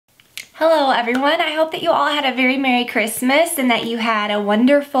Hello everyone, I hope that you all had a very Merry Christmas and that you had a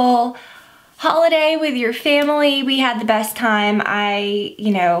wonderful holiday with your family. We had the best time. I,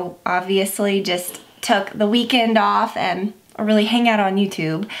 obviously just took the weekend off and really hang out on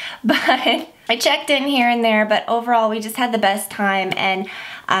YouTube, but I checked in here and there, but overall we just had the best time, and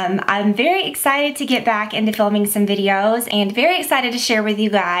I'm very excited to get back into filming some videos and very excited to share with you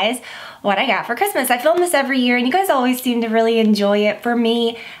guys what I got for Christmas. I film this every year and you guys always seem to really enjoy it. For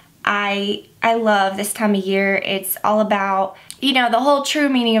me, I love this time of year. It's all about, the whole true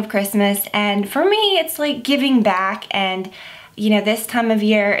meaning of Christmas, and for me it's like giving back, and this time of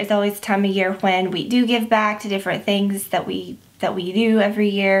year is always a time of year when we do give back to different things that we do every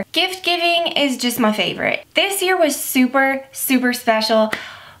year. Gift giving is just my favorite. This year was super special.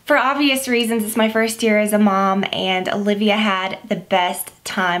 For obvious reasons, it's my first year as a mom, and Olivia had the best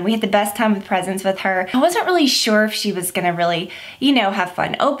time. We had the best time with presents with her. I wasn't really sure if she was gonna really, have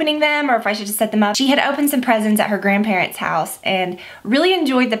fun opening them or if I should just set them up. She had opened some presents at her grandparents' house and really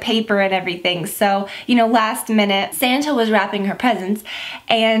enjoyed the paper and everything. So, last minute, Santa was wrapping her presents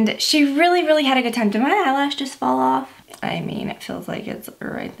and she really had a good time. Did my eyelash just fall off? I mean, it feels like it's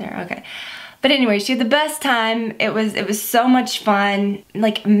right there. Okay. But anyway, she had the best time. It was so much fun,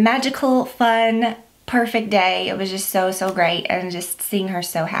 like magical fun, perfect day. It was just so great, and just seeing her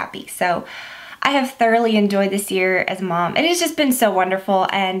so happy. So I have thoroughly enjoyed this year as a mom. It has just been so wonderful,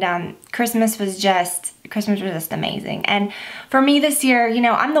 and Christmas was just amazing. And for me this year,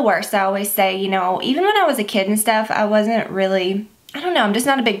 I'm the worst. I always say, even when I was a kid and stuff, I wasn't really, I don't know, I'm just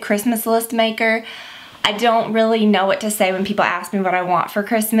not a big Christmas list maker. I don't really know what to say when people ask me what I want for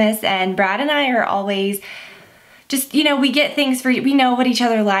Christmas, and Brad and I are always just, we get things we know what each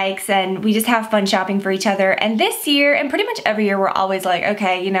other likes, and we just have fun shopping for each other. And this year, and pretty much every year, we're always like,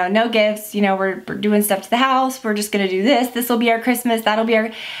 okay, no gifts, we're doing stuff to the house, we're just gonna do this will be our Christmas, that'll be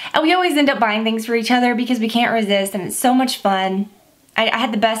our, and we always end up buying things for each other because we can't resist, and it's so much fun. I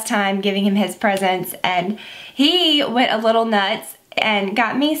had the best time giving him his presents, and he went a little nuts and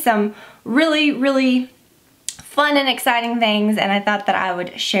got me some really fun and exciting things, and I thought that I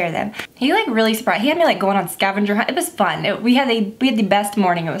would share them. He really surprised. He had me going on scavenger hunt. It was fun. We had the best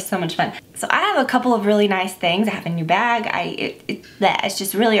morning. It was so much fun. So I have a couple of really nice things. I have a new bag. It's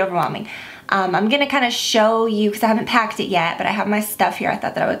just really overwhelming. I'm gonna kind of show you, because I haven't packed it yet, but I have my stuff here. I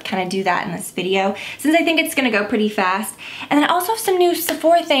thought that I would kind of do that in this video, since I think it's gonna go pretty fast. And then I also have some new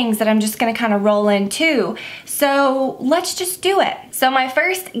Sephora things that I'm just gonna kind of roll in too. So let's just do it. So my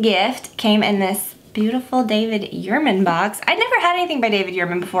first gift came in this beautiful David Yurman box. I'd never had anything by David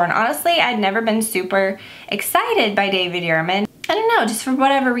Yurman before, and honestly, I'd never been super excited by David Yurman. I don't know, just for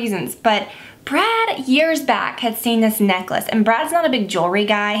whatever reasons, but Brad, years back, had seen this necklace, and Brad's not a big jewelry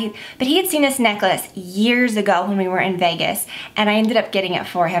guy, but he had seen this necklace years ago when we were in Vegas, and I ended up getting it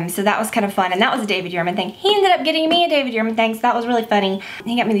for him, so that was kind of fun, and that was a David Yurman thing. He ended up getting me a David Yurman thing, so that was really funny.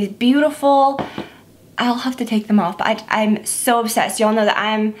 He got me these beautiful, I'll have to take them off, but I'm so obsessed. Y'all know that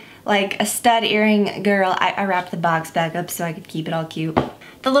I'm like a stud earring girl. I wrapped the box back up so I could keep it all cute.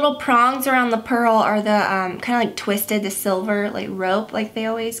 The little prongs around the pearl are the kind of twisted, the silver rope like they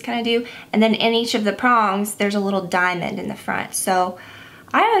always kind of do. And then in each of the prongs, there's a little diamond in the front. So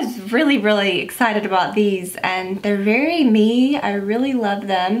I was really excited about these, and they're very me. I really love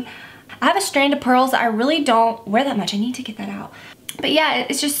them. I have a strand of pearls that I really don't wear that much. I need to get that out. But yeah,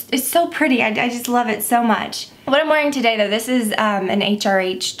 it's so pretty. I just love it so much. What I'm wearing today though, this is an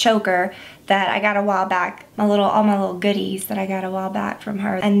HRH choker that I got a while back. All my little goodies that I got a while back from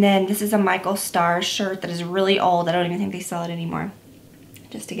her. And then this is a Michael Stars shirt that is really old. I don't even think they sell it anymore.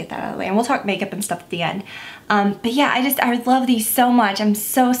 Just to get that out of the way. And we'll talk makeup and stuff at the end. But yeah, I love these so much. I'm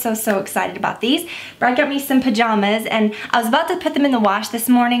so excited about these. Brad got me some pajamas, and I was about to put them in the wash this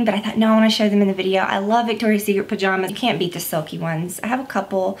morning, but I thought, no, I want to show them in the video. I love Victoria's Secret pajamas. You can't beat the silky ones. I have a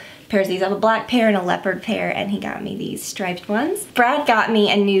couple pairs of these. I have a black pair and a leopard pair, and he got me these striped ones. Brad got me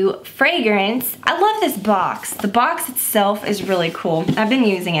a new fragrance. I love this box. The box itself is really cool. I've been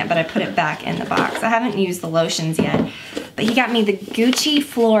using it, but I put it back in the box. I haven't used the lotions yet. But he got me the Gucci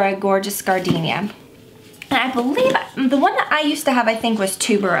Flora Gorgeous Gardenia. And I believe the one that I used to have, I think, was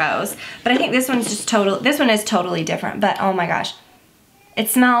Tuberose. But I think this one is totally different. But oh my gosh. It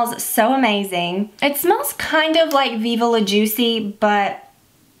smells so amazing. It smells kind of like Viva La Juicy, but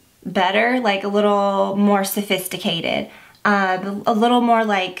better, like a little more sophisticated. A little more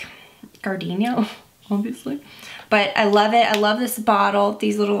like Gardenia, obviously. But I love it. I love this bottle.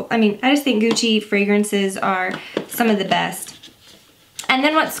 These little, I just think Gucci fragrances are some of the best. And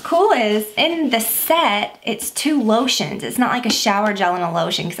then what's cool is in the set, it's 2 lotions. It's not like a shower gel and a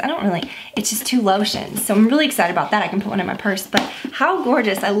lotion because I don't really, it's just 2 lotions. So I'm really excited about that. I can put one in my purse, but how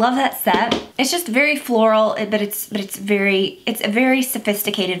gorgeous. I love that set. It's just very floral, but it's a very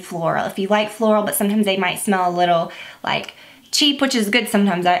sophisticated floral. If you like floral, but sometimes they might smell a little like cheap, which is good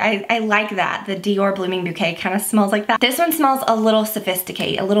sometimes. I like that. The Dior Blooming Bouquet kind of smells like that. This one smells a little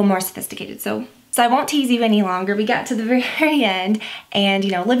sophisticated, a little more sophisticated. So I won't tease you any longer. We got to the very end and,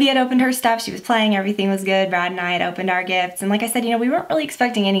 you know, Olivia had opened her stuff. She was playing. Everything was good. Brad and I had opened our gifts. And like I said, you know, we weren't really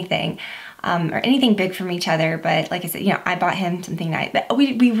expecting anything or anything big from each other. But like I said, you know, I bought him something nice. But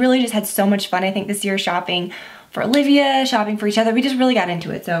we really just had so much fun, I think, this year shopping for Olivia, shopping for each other. We just really got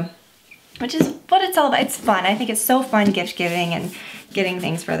into it. So, which is what it's all about. It's fun. I think it's so fun gift giving and getting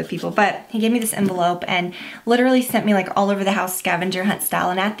things for other people. But he gave me this envelope and literally sent me like all over the house scavenger hunt style.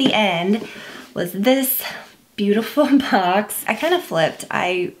 And at the end was this beautiful box. I kind of flipped.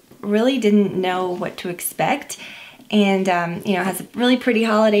 I really didn't know what to expect. And, you know, it has a really pretty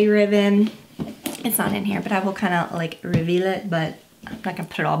holiday ribbon. It's not in here, but I will kind of like reveal it, but I'm not gonna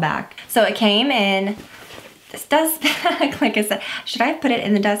put it all back. So it came in this dust bag. Like I said, should I put it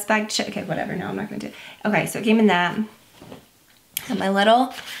in the dust bag? Okay, whatever, no, I'm not gonna do it. Okay, so it came in that. And my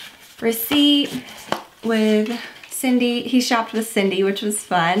little receipt with Cindy. He shopped with Cindy, which was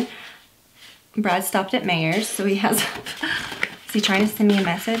fun. Brad stopped at Mayer's, so he has, is he trying to send me a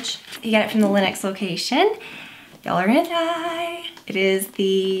message? He got it from the Lenox location. Y'all are gonna die. It is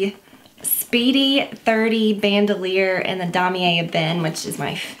the Speedy 30 bandolier and the Damier bin, which is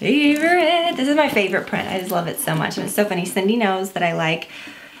my favorite. This is my favorite print. I just love it so much. And it's so funny. Cindy knows that I like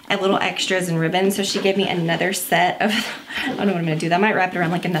little extras and ribbons, so she gave me another set of, I don't know what I'm gonna do. That might wrap it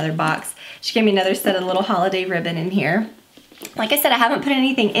around like another box. She gave me another set of little holiday ribbon in here. Like I said, I haven't put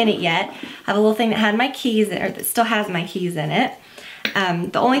anything in it yet. I have a little thing that had my keys in it, or that still has my keys in it.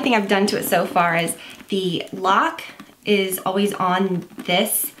 The only thing I've done to it so far is the lock is always on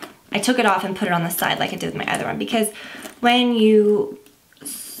this. I took it off and put it on the side like I did with my other one, because when you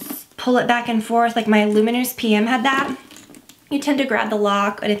pull it back and forth, like my Luminous PM had that, you tend to grab the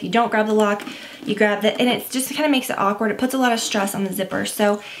lock, and if you don't grab the lock, you grab the, and it just kind of makes it awkward. It puts a lot of stress on the zipper.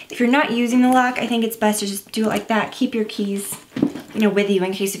 So if you're not using the lock, I think it's best to just do it like that. Keep your keys, you know, with you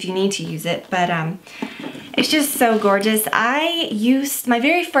in case if you need to use it. But it's just so gorgeous. I used, my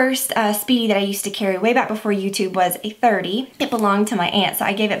very first Speedy that I used to carry way back before YouTube was a 30. It belonged to my aunt, so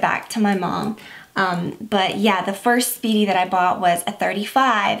I gave it back to my mom. But yeah, the first Speedy that I bought was a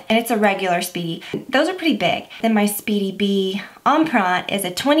 35, and it's a regular Speedy. Those are pretty big. Then my Speedy B Empreinte is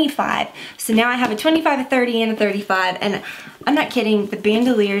a 25. So now I have a 25, a 30, and a 35, and I'm not kidding, the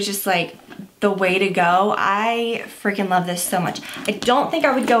bandolier is just like the way to go. I freaking love this so much. I don't think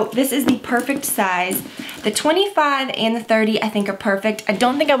I would go, this is the perfect size. The 25 and the 30 I think are perfect. I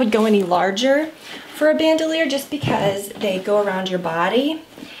don't think I would go any larger for a bandolier just because they go around your body.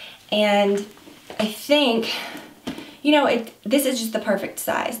 And I think, you know, this is just the perfect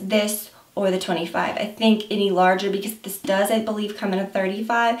size. This or the 25. I think any larger, because this does, I believe, come in a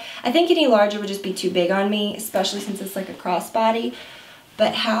 35. I think any larger would just be too big on me, especially since it's like a crossbody.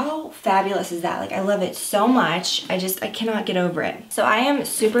 But how fabulous is that? Like, I love it so much. I cannot get over it. So I am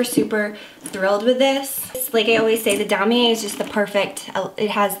super, super thrilled with this. Like I always say, the Damier is just the perfect, it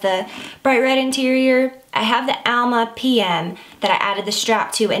has the bright red interior. I have the Alma PM that I added the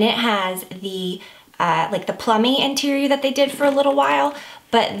strap to, and it has the, like the plummy interior that they did for a little while.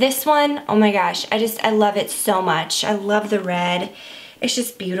 But this one, oh my gosh, I love it so much. I love the red. It's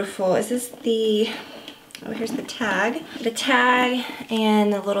just beautiful. Is this the, oh, here's the tag. The tag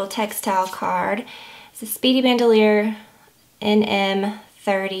and the little textile card. It's a Speedy Bandolier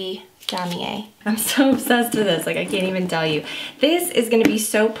NM30 Damier. I'm so obsessed with this, like I can't even tell you. This is gonna be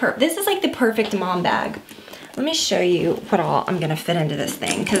so this is like the perfect mom bag. Let me show you what all I'm gonna fit into this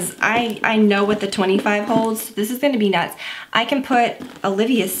thing, because I know what the 25 holds. This is gonna be nuts. I can put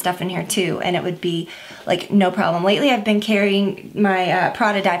Olivia's stuff in here too, and it would be like no problem. Lately I've been carrying my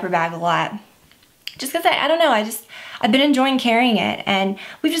Prada diaper bag a lot. Just because I don't know, I've been enjoying carrying it, and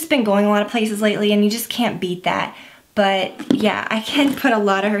we've just been going a lot of places lately, and you just can't beat that. But yeah, I can put a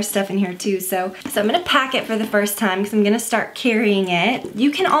lot of her stuff in here too. So I'm gonna pack it for the first time because I'm gonna start carrying it.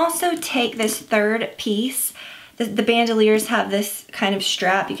 You can also take this third piece. The bandoliers have this kind of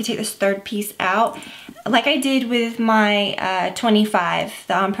strap. You can take this third piece out, like I did with my 25,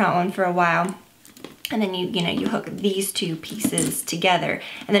 the Empreinte one, for a while. And then you hook these two pieces together,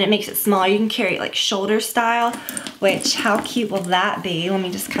 and then it makes it smaller. You can carry it like shoulder style, which how cute will that be? Let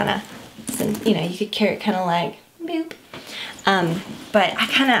me just kind of, you could carry it kind of like boop. But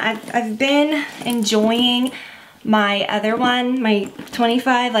I've been enjoying my other one, my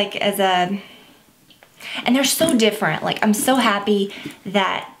 25, like as a, and they're so different. Like I'm so happy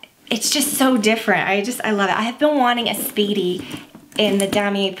that it's just so different. I love it. I have been wanting a Speedy in the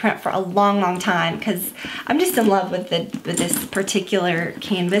damier print for a long time because I'm just in love with this particular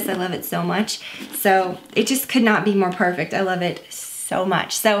canvas. I love it so much. So it just could not be more perfect. I love it so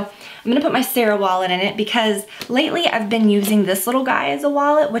much. So I'm gonna put my Sarah wallet in it because lately I've been using this little guy as a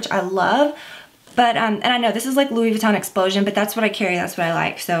wallet, which I love. But, and I know this is like Louis Vuitton Explosion, but that's what I carry, that's what I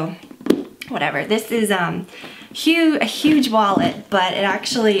like, so whatever. This is a huge wallet, but it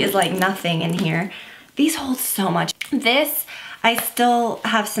actually is like nothing in here. These hold so much. This, I still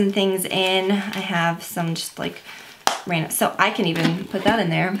have some things in. I have some just like random, so I can even put that in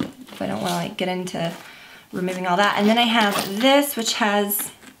there if I don't wanna like get into removing all that. And then I have this, which has,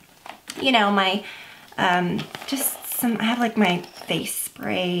 you know, my, just some, I have like my face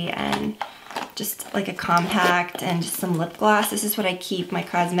spray and just like a compact and just some lip gloss. This is what I keep my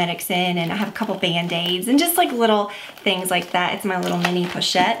cosmetics in, and I have a couple band-aids and just like little things like that. It's my little mini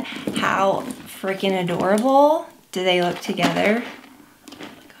pochette. How freaking adorable do they look together? Oh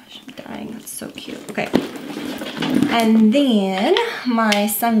my gosh, I'm dying. That's so cute. Okay. And then my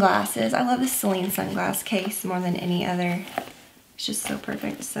sunglasses. I love this Celine sunglass case more than any other. It's just so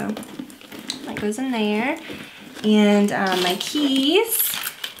perfect. So that goes in there. And my keys.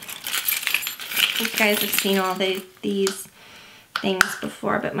 You guys have seen all these things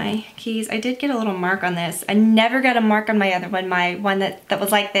before, but my keys, I did get a little mark on this. I never got a mark on my other one, my one that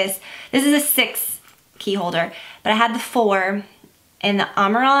was like this. This is a 6 key holder, but I had the 4 and the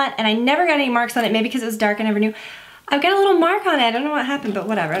Amarant, and I never got any marks on it, maybe because it was dark, I never knew. I've got a little mark on it. I don't know what happened, but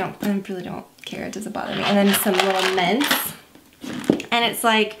whatever. I really don't care. It doesn't bother me. And then some little mints, and it's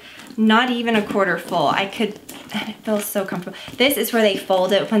like not even a quarter full. And it feels so comfortable. This is where they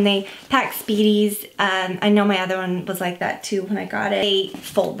fold it. When they pack Speedies, I know my other one was like that too when I got it. They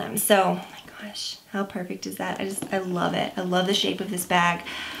fold them. So, oh my gosh, how perfect is that? I love it. I love the shape of this bag.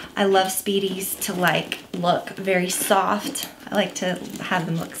 I love Speedies to like look very soft. I like to have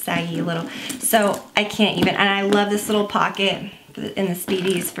them look saggy a little. So I can't even, and I love this little pocket in the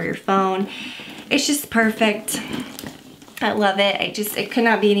Speedies for your phone. It's just perfect. I love it. It could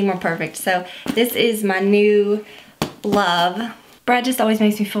not be any more perfect. So this is my new love. Brad just always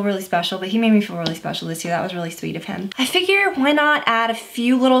makes me feel really special, but he made me feel really special this year. That was really sweet of him. I figure why not add a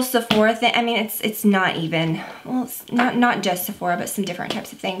few little Sephora things. I mean, it's not even, well, it's not just Sephora, but some different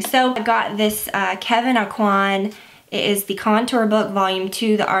types of things. So I got this Kevin Aucoin. It is the Contour Book Volume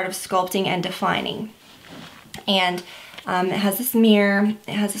 2, The Art of Sculpting and Defining. And it has this mirror,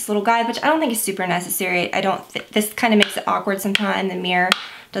 it has this little guide, which I don't think is super necessary. This kind of makes it awkward sometimes. The mirror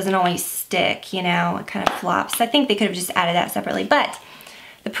doesn't always stick, you know, it kind of flops. I think they could have just added that separately, but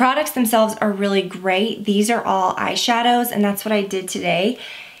the products themselves are really great. These are all eyeshadows, and that's what I did today.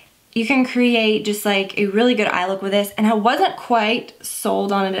 You can create just like a really good eye look with this, and I wasn't quite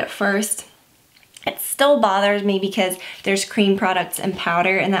sold on it at first. It still bothers me because there's cream products and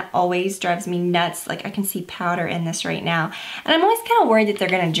powder, and that always drives me nuts. Like I can see powder in this right now, and I'm always kind of worried that they're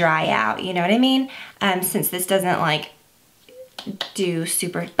gonna dry out, you know what I mean? Since this doesn't like do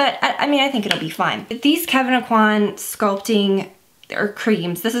super, but I mean, I think it'll be fine. These Kevin Aucoin sculpting or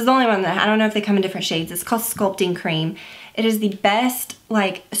creams, this is the only one that, I don't know if they come in different shades. It's called Sculpting Cream. It is the best,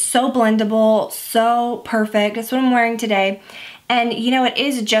 like so blendable, so perfect. That's what I'm wearing today. And you know, it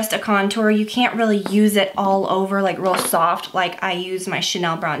is just a contour. You can't really use it all over like real soft like I use my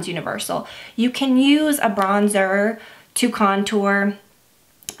Chanel Bronze Universal. You can use a bronzer to contour.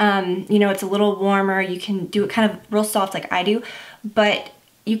 You know, it's a little warmer. You can do it kind of real soft like I do, but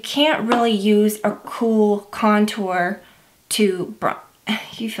you can't really use a cool contour to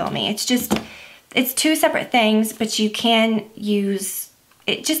you feel me? It's just, it's two separate things, but you can use,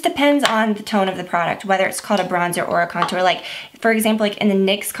 it just depends on the tone of the product, whether it's called a bronzer or a contour. Like, for example, like in the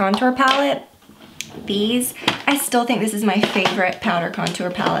NYX contour palette, these, I still think this is my favorite powder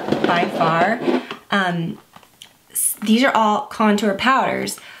contour palette by far. These are all contour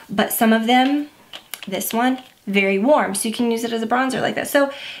powders, but some of them, this one, very warm, so you can use it as a bronzer like that.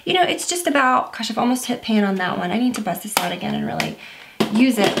 So, you know, it's just about, gosh, I've almost hit pan on that one. I need to bust this out again and really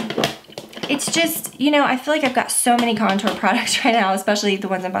use it. It's just, you know, I feel like I've got so many contour products right now, especially the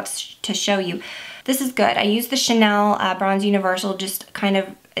ones I'm about to show you. This is good. I used the Chanel Bronze Universal just kind of,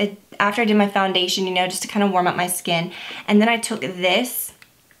 after I did my foundation, you know, just to kind of warm up my skin. And then I took this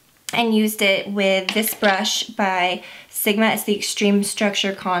and used it with this brush by Sigma. It's the Extreme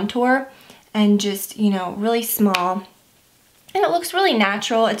Structure Contour. And just, you know, really small. And it looks really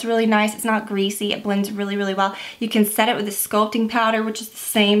natural. It's really nice. It's not greasy. It blends really, really well. You can set it with a sculpting powder, which is the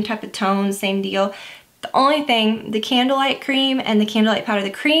same type of tone, same deal. The only thing, the Candlelight cream and the Candlelight powder, the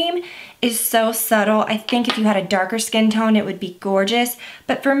cream is so subtle. I think if you had a darker skin tone, it would be gorgeous.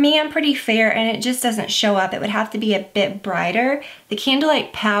 But for me, I'm pretty fair and it just doesn't show up. It would have to be a bit brighter. The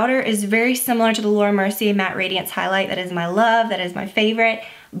Candlelight powder is very similar to the Laura Mercier Matte Radiance Highlight. That is my love, that is my favorite.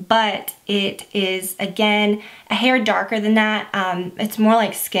 But it is, again, a hair darker than that. It's more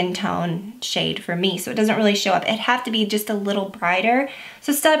like skin tone shade for me, so it doesn't really show up. It'd have to be just a little brighter.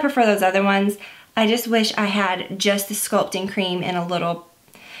 So still I prefer those other ones. I just wish I had just the sculpting cream and a little,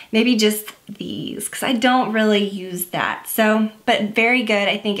 maybe just these, because I don't really use that. So, but very good.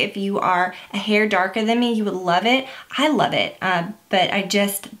 I think if you are a hair darker than me, you would love it. I love it,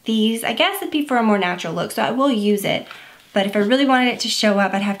 but these, I guess it'd be for a more natural look, so I will use it. But if I really wanted it to show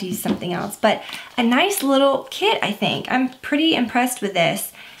up, I'd have to use something else. But a nice little kit, I think. I'm pretty impressed with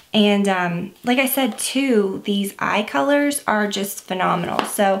this. And like I said too, these eye colors are just phenomenal.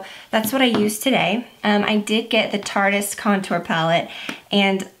 So that's what I used today. I did get the Tarteist Contour Palette,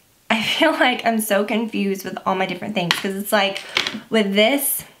 and I feel like I'm so confused with all my different things, because it's like with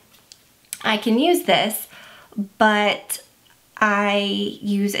this, I can use this, but I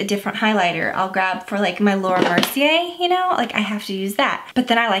use a different highlighter. I'll grab for like my Laura Mercier, you know, like I have to use that. But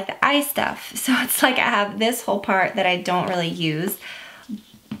then I like the eye stuff. So it's like I have this whole part that I don't really use.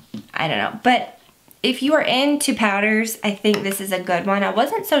 I don't know. But if you are into powders, I think this is a good one. I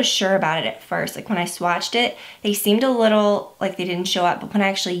wasn't so sure about it at first. Like when I swatched it, they seemed a little like they didn't show up, but when I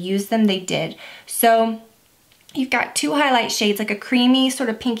actually used them, they did. So you've got two highlight shades, like a creamy sort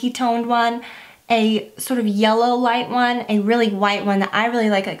of pinky toned one, a sort of yellow light one, a really white one that I really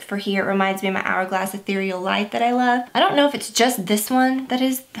like for here. It reminds me of my Hourglass Ethereal Light that I love. I don't know if it's just this one that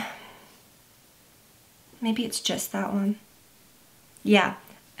is, maybe it's just that one. Yeah,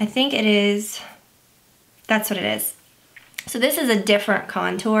 I think it is, that's what it is. So this is a different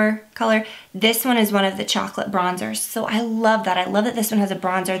contour color. This one is one of the chocolate bronzers. So I love that. I love that this one has a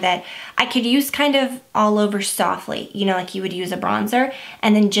bronzer that I could use kind of all over softly, you know, like you would use a bronzer.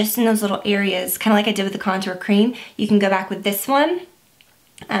 And then just in those little areas, kind of like I did with the contour cream, you can go back with this one.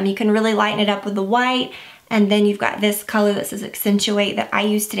 You can really lighten it up with the white. And then you've got this color that says Accentuate that I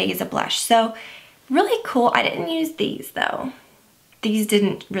use today as a blush. So really cool. I didn't use these though. These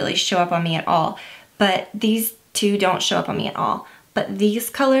didn't really show up on me at all. But these two don't show up on me at all. But these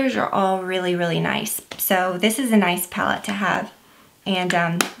colors are all really, really nice. So this is a nice palette to have. And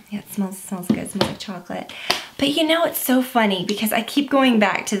yeah, it smells good. It smells like chocolate. But you know, it's so funny because I keep going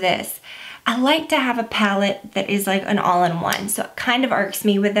back to this. I like to have a palette that is like an all-in-one. So it kind of irks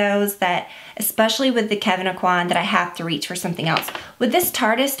me with those that, especially with the Kevyn Aucoin, that I have to reach for something else. With this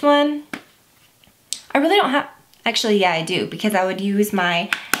Tarteist one, I really don't have, actually, yeah, I do, because I would use my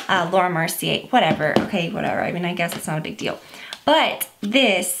Laura Mercier, whatever, okay, whatever. I mean, I guess it's not a big deal. But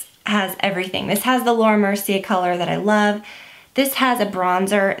this has everything. This has the Laura Mercier color that I love. This has a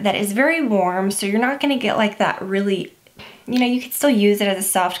bronzer that is very warm, so you're not gonna get like that really, you know, you could still use it as a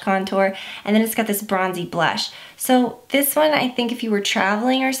soft contour. And then it's got this bronzy blush. So this one, I think if you were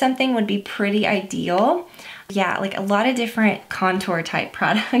traveling or something, would be pretty ideal. Yeah, like a lot of different contour type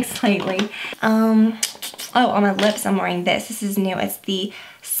products lately. Oh, on my lips, I'm wearing this. This is new. It's the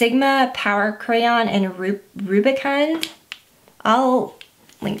Sigma Power Crayon in Rubicund. I'll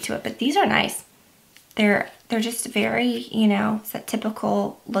link to it, but these are nice. They're just very, you know, it's that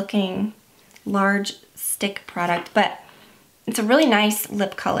typical looking large stick product, but it's a really nice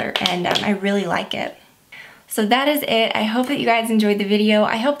lip color, and I really like it. So that is it. I hope that you guys enjoyed the video.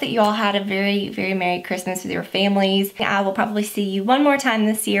 I hope that you all had a very, very Merry Christmas with your families. I will probably see you one more time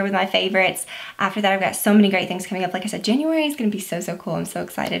this year with my favorites. After that, I've got so many great things coming up. Like I said, January is gonna be so, so cool. I'm so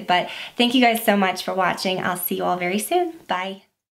excited. But thank you guys so much for watching. I'll see you all very soon. Bye.